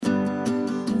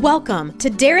Welcome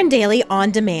to Darren Daily On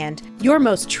Demand, your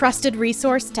most trusted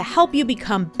resource to help you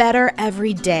become better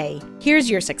every day. Here's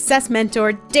your success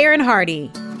mentor, Darren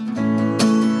Hardy.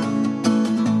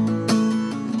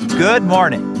 Good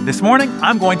morning. This morning,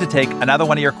 I'm going to take another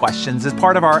one of your questions as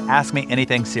part of our Ask Me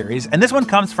Anything series. And this one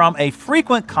comes from a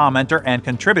frequent commenter and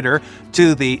contributor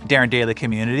to the Darren Daily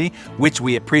community, which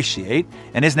we appreciate.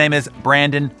 And his name is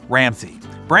Brandon Ramsey.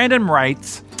 Brandon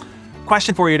writes,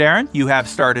 question for you, Darren. You have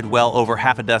started well over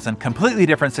half a dozen completely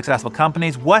different successful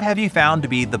companies. What have you found to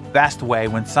be the best way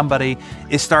when somebody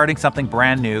is starting something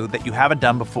brand new that you haven't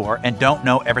done before and don't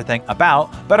know everything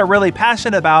about, but are really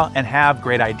passionate about and have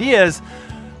great ideas,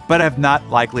 but have not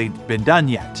likely been done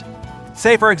yet?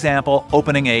 Say, for example,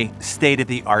 opening a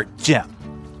state-of-the-art gym.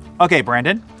 Okay,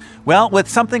 Brandon. Well, with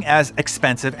something as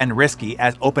expensive and risky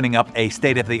as opening up a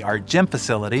state-of-the-art gym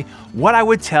facility, what I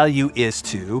would tell you is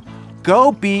to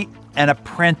go be an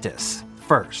apprentice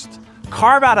first.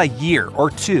 Carve out a year or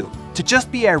two to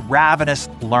just be a ravenous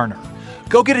learner.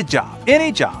 Go get a job,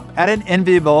 any job, at an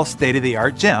enviable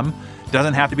state-of-the-art gym.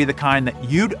 Doesn't have to be the kind that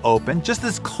you'd open, just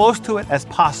as close to it as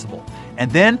possible.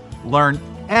 And then learn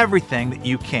everything that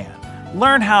you can.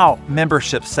 Learn how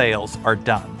membership sales are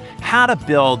done, how to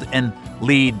build and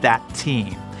lead that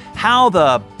team, how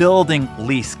the building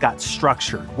lease got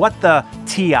structured, what the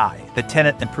TI, the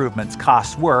tenant improvements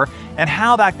costs were, and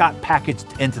how that got packaged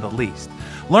into the lease.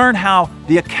 Learn how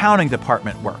the accounting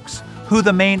department works, who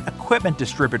the main equipment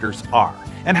distributors are,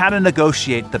 and how to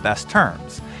negotiate the best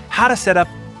terms, how to set up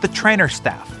the trainer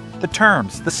staff, the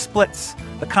terms, the splits,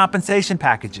 the compensation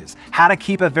packages, how to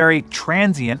keep a very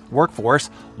transient workforce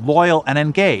loyal and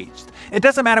engaged. It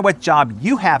doesn't matter what job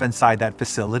you have inside that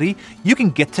facility, you can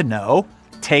get to know,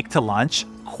 take to lunch,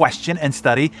 question and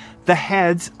study the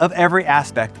heads of every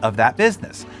aspect of that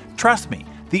business. Trust me,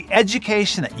 the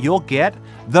education that you'll get,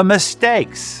 the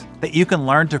mistakes that you can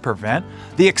learn to prevent,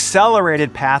 the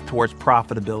accelerated path towards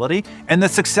profitability, and the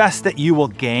success that you will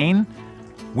gain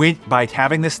by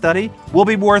having this study will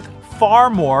be worth far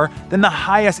more than the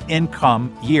highest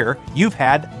income year you've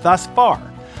had thus far.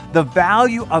 The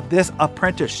value of this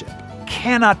apprenticeship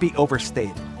cannot be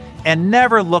overstated, and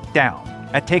never look down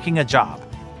at taking a job,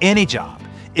 any job,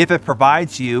 if it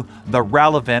provides you the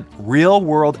relevant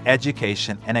real-world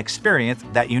education and experience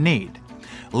that you need.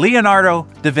 Leonardo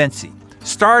da Vinci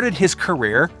started his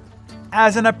career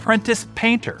as an apprentice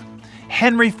painter.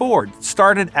 Henry Ford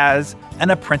started as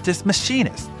an apprentice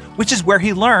machinist, which is where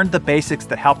he learned the basics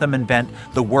that helped him invent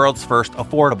the world's first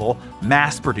affordable,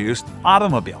 mass-produced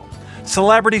automobile.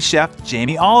 Celebrity chef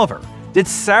Jamie Oliver did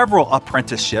several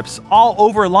apprenticeships all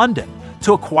over London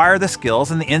to acquire the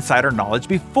skills and the insider knowledge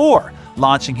before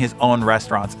launching his own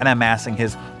restaurants and amassing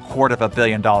his $250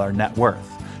 million net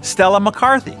worth. Stella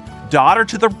McCarthy, daughter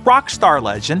to the rock star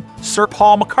legend Sir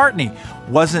Paul McCartney,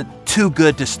 wasn't too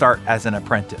good to start as an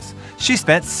apprentice. She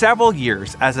spent several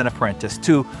years as an apprentice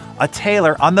to a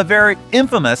tailor on the very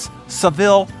infamous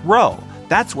Savile Row.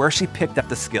 That's where she picked up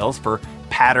the skills for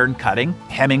pattern cutting,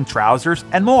 hemming trousers,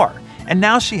 and more. And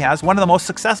now she has one of the most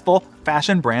successful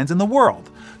fashion brands in the world.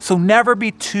 So never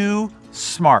be too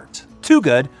smart, too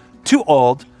good, too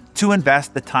old to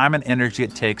invest the time and energy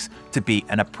it takes to be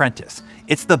an apprentice.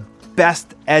 It's the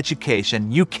best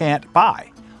education you can't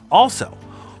buy. Also,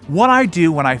 what I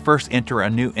do when I first enter a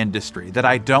new industry that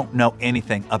I don't know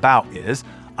anything about is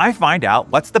I find out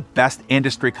what's the best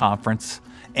industry conference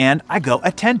and I go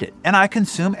attend it and I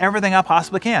consume everything I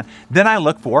possibly can. Then I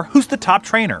look for who's the top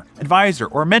trainer, advisor,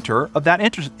 or mentor of that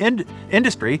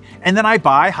industry, and then I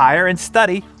buy, hire, and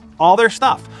study all their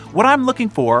stuff. What I'm looking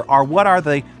for are what are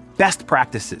the best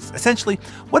practices. Essentially,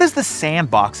 what is the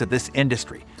sandbox of this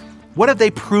industry? What have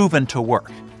they proven to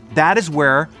work? That is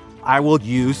where I will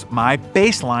use my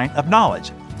baseline of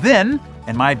knowledge. Then,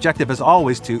 and my objective is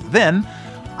always then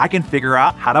I can figure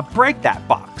out how to break that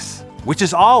box, which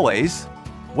is always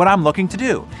what I'm looking to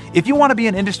do. If you want to be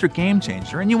an industry game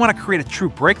changer and you want to create a true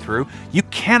breakthrough, you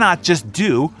cannot just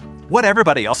do what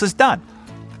everybody else has done.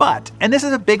 But, and this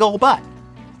is a big old but,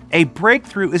 a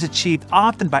breakthrough is achieved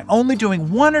often by only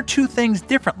doing one or two things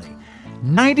differently.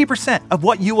 90% of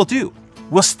what you will do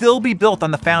will still be built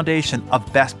on the foundation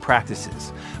of best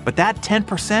practices. But that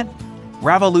 10%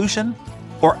 revolution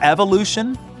or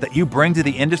evolution that you bring to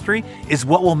the industry is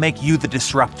what will make you the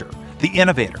disruptor, the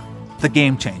innovator, the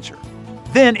game changer.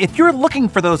 Then, if you're looking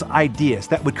for those ideas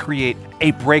that would create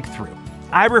a breakthrough,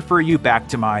 I refer you back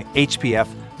to my HPF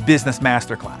Business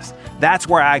Masterclass. That's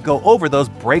where I go over those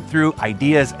breakthrough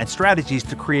ideas and strategies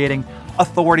to creating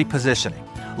authority positioning,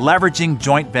 leveraging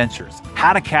joint ventures,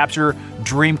 how to capture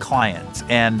dream clients,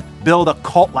 and build a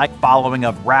cult-like following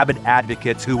of rabid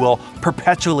advocates who will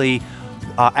perpetually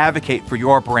advocate for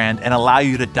your brand and allow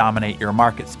you to dominate your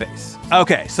market space.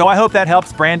 Okay, so I hope that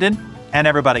helps Brandon and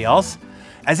everybody else.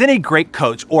 As any great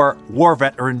coach or war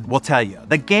veteran will tell you,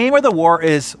 the game or the war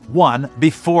is won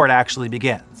before it actually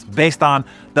begins, based on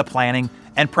the planning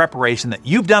and preparation that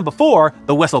you've done before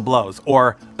the whistle blows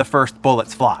or the first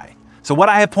bullets fly. So what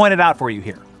I have pointed out for you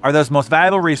here are those most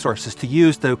valuable resources to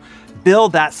use to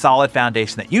build that solid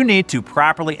foundation that you need to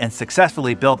properly and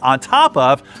successfully build on top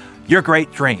of your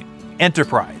great dream,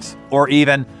 enterprise, or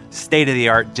even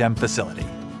state-of-the-art gym facility.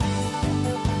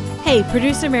 Hey,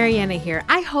 producer Mariana here.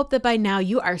 I hope that by now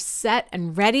you are set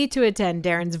and ready to attend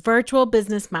Darren's virtual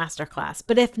business masterclass.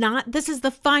 But if not, this is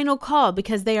the final call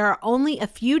because there are only a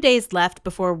few days left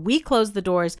before we close the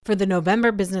doors for the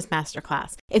November business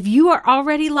masterclass. If you are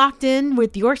already locked in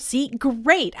with your seat,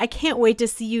 great. I can't wait to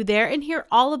see you there and hear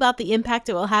all about the impact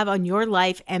it will have on your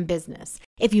life and business.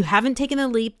 If you haven't taken the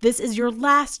leap, this is your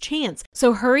last chance.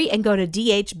 So hurry and go to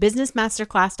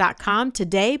dhbusinessmasterclass.com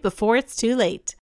today before it's too late.